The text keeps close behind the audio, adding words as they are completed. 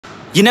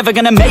You're never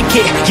gonna make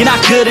it, you're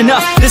not good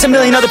enough. There's a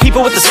million other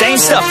people with the same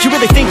stuff. You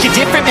really think you're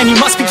different? Man, you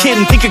must be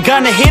kidding. Think you're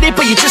gonna hit it,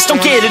 but you just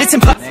don't get it. It's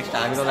impossible. Next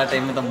आगे वाला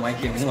time में तो मैं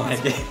kidney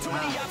मारेंगे।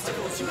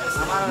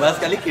 बस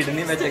खाली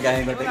kidney में check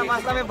आएंगे गोटे।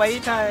 रास्ता में वही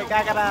था,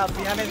 क्या करा?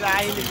 बिहाने से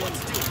आई लेकिन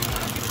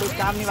कुछ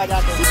काम नहीं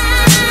बजाते।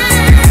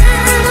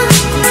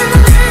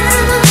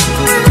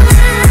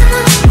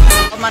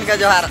 मान के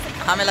जोहार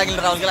हमें लगिल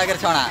राउरकेला के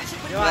छोड़ा।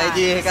 भाई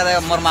जी कहते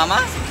मोर मामा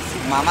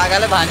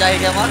गले भांजा ही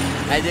के मोर।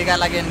 भाई जी का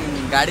लगे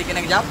गाड़ी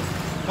किने जाओ।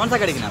 कौन सा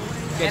गाड़ी किना?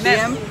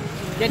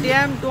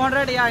 KTM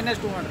 200 या NS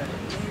 200।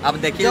 अब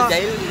देखिए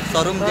जाइल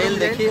शोरूम जाइल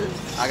देखिए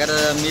अगर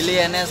मिली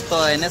NS तो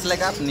NS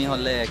लेगा, नहीं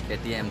होले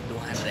KTM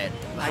 200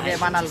 आगे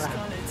बनल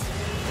रहा।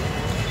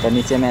 तो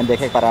नीचे में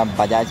देखे पर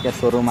बजाज का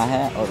शोरूम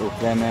है और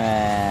ऊपर में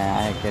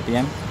है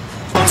KTM।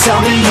 Tell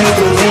me you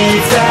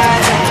believe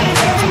that?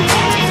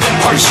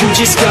 Are you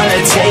just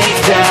gonna take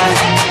that?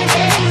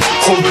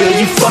 Or will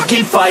you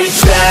fucking fight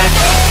back?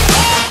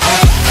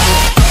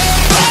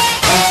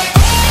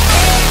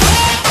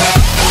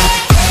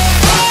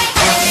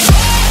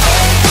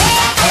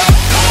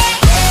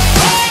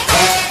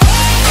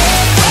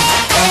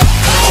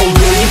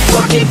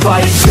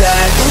 Fight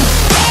back.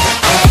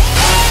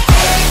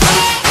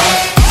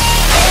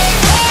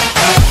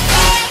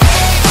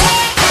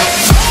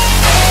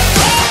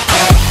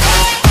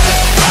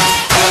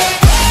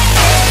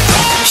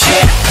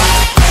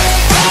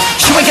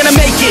 You ain't gonna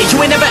make it,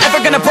 you ain't never ever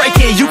gonna break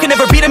it. You can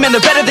never beat them and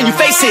they're better than you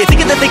face it.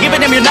 Thinking that they give a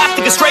damn, you're not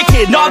thinking straight,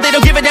 kid. No, they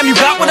don't give a damn, you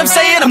got what I'm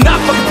saying? I'm not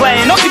fucking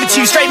playing, I'll give it to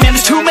you straight, man.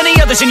 There's too many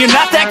others and you're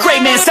not that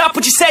great, man. Stop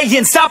what you're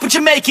saying, stop what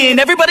you're making.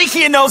 Everybody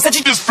here knows that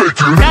you just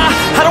faking. Nah,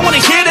 I don't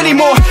wanna hear it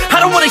anymore, I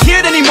don't wanna hear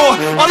it anymore.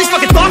 All these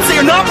fucking thoughts, they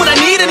are not what I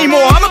need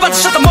anymore. I'm about to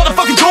shut the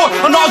motherfucking door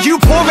on all you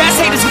poor ass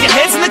haters with your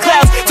heads in the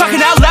clouds,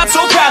 talking out loud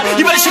so proud.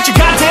 You better shut your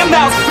goddamn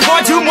mouth before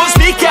I do more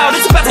speak out.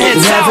 It's about to head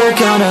south. Never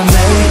gonna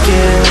make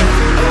it,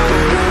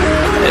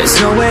 there's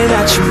no way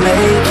that you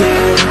make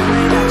it.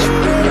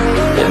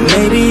 And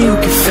maybe you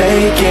can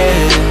fake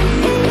it,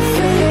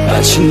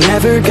 but you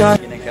never gonna.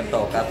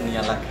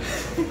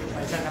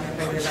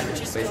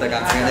 पैसा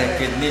काम करने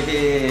kidney भी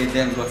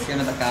them रोके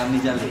में तो काम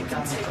नहीं चल रही,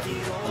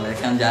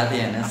 लेकिन जाती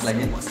है NS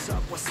लगे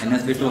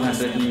NS भी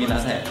 200 नहीं मिला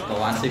था तो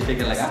 160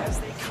 के लगा।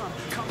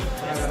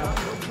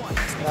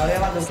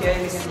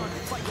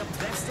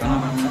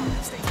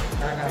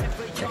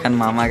 लेकिन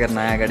मामा अगर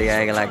नया गाड़ी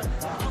आएगा लग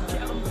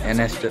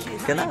NS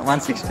के ना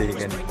 160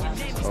 के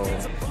ओ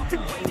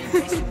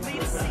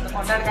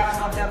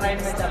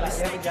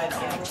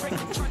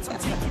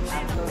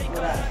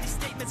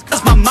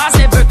my mind's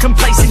never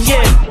complacent,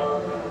 yeah.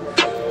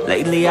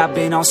 Lately I've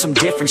been on some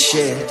different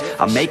shit.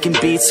 I'm making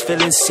beats,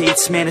 filling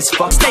seats, man it's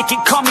fuck. They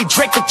can call me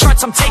Drake, the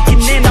charts I'm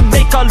taking in. I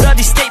make all of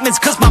these statements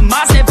cause my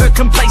mind's never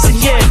complacent,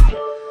 yeah.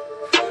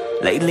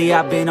 Lately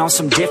I've been on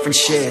some different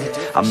shit.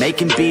 I'm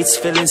making beats,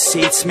 filling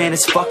seats, man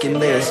it's fucking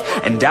lit.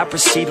 And I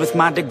proceed with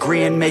my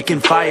degree in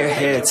making fire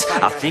hits.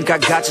 I think I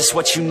got just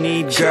what you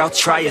need, girl,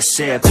 try a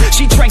sip.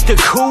 She drank the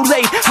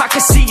Kool-Aid, I can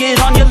see it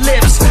on your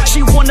lips.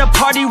 She wanna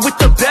party with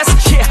the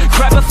best, yeah,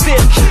 grab a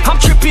fit. I'm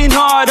tripping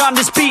hard on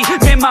this beat,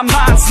 man my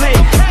mind's lit.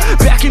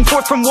 Back and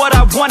forth from what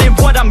I want and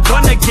what I'm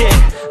gonna get.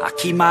 I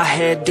keep my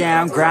head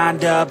down,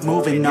 grind up,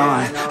 moving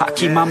on. I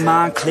keep my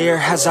mind clear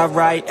as I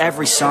write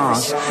every song.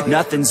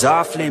 Nothing's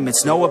off limits,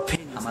 no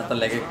opinion. हम तो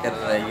लेके कर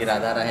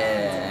इरादा रहे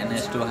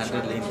NS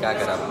 200 link का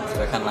अगर आप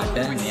रखन लगते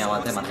हैं नहीं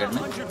आवाते मार्केट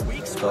में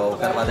तो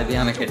कर बाद भी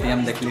हमें KTM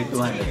देख ली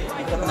 200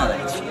 कितना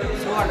रहे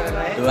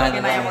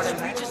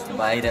 200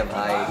 भाई रे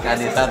भाई का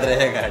दिशा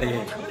रहे गाड़ी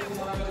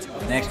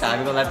नेक्स्ट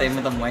आगे वाला टाइम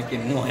में तो मैं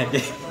किन्नू है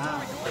कि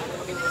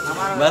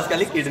बस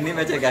खाली किडनी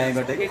में चेक आएंगे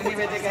गोटे किडनी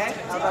में चेक है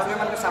और अभी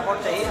मतलब सपोर्ट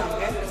चाहिए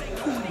हमके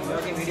जो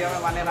कि वीडियो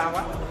में बने रहा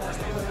हुआ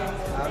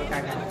और क्या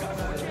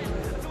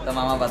तो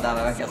मामा बता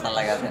रहा कैसा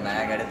लगा थे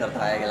नया गाड़ी तो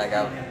था के लगा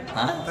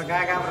हां तो क्या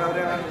काम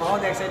रहे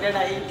बहुत एक्साइटेड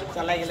आई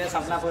चला गेले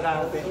सपना पूरा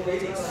होते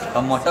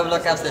तो मोटो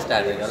ब्लॉग कब से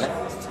स्टार्ट हो गया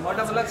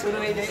मोटो ब्लॉग शुरू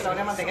हो जाए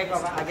रौरे में देखे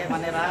बाबा आगे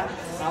बने रहा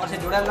हमारे से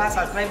जुड़ल रहा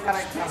सब्सक्राइब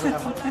करें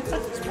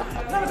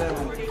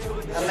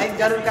और लाइक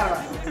जरूर करवा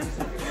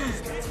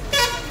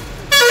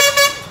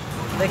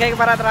देखे के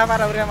बारात रहा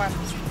रौरे में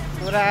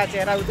पूरा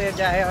चेहरा उतर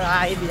जाए और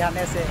आई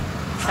बिहाने से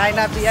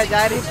खाना पिया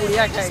जा रही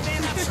पुड़िया खाई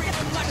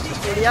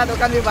पुड़िया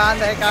दुकान भी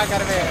बंद है क्या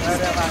करवे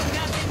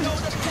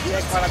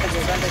एक बड़ा तो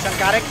जैसन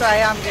करेक्ट तो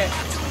है हमके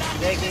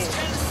देखिए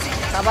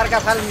सबर का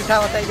फल मीठा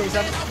होता है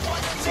जैसन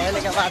पहले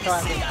के बात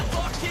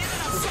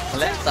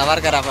सवार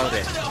करा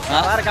पाओगे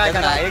सवार का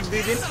करा एक दो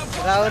दिन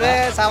रौरे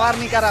सवार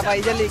नहीं करा पाई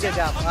जे लेके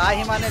जाओ आ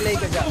ही माने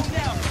लेके जाओ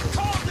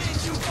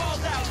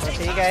तो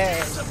ठीक है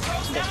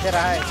देखते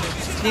रहा है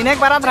तीन एक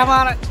बार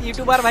हमारा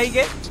यूट्यूबर भाई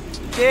के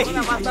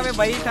रास्ता में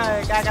वही था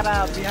क्या करा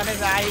बिहाने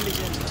से आई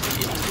लेकिन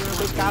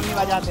कुछ काम नहीं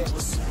बजाते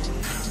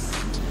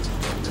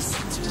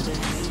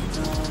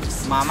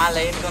मामा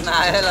लाइन को ना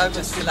आए ला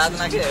कुछ खिला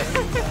ना के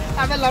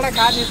अबे लड़ा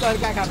खा नहीं तो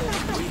क्या खा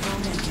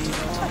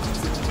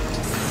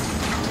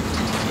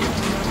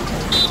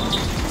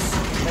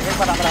देखे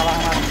पर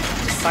हमारा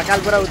सकाल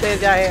पूरा उतर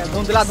जाए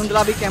धुंधला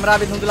धुंधला भी कैमरा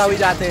भी धुंधला हुई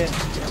जाते हैं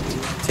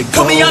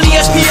Put me on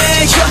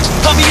ESPN,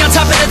 put me on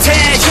top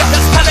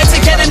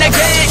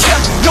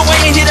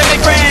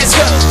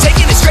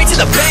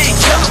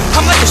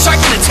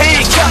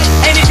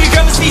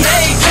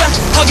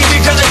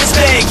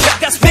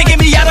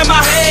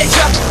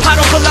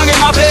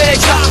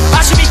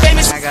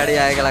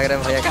आएगा लग रहा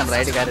है। भैया खान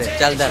राइड कर रहे।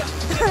 चल चल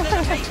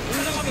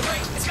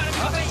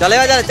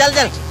चलेगा, चल चल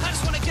चल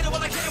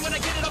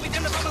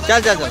चल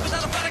चल चल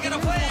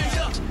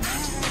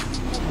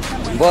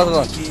बहुत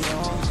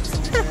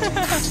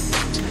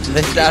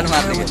स्टार्ट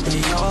मार देंगे।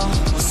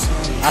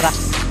 आधा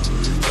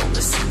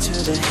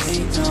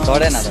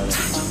थोड़े ना थोड़े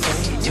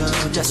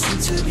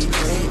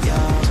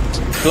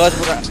क्लोज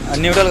पूरा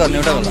न्यूट्रल कर,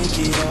 न्यूट्रल कर।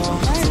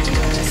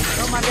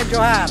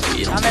 जोहार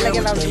हमें लगे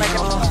तो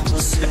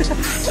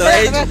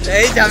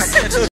यही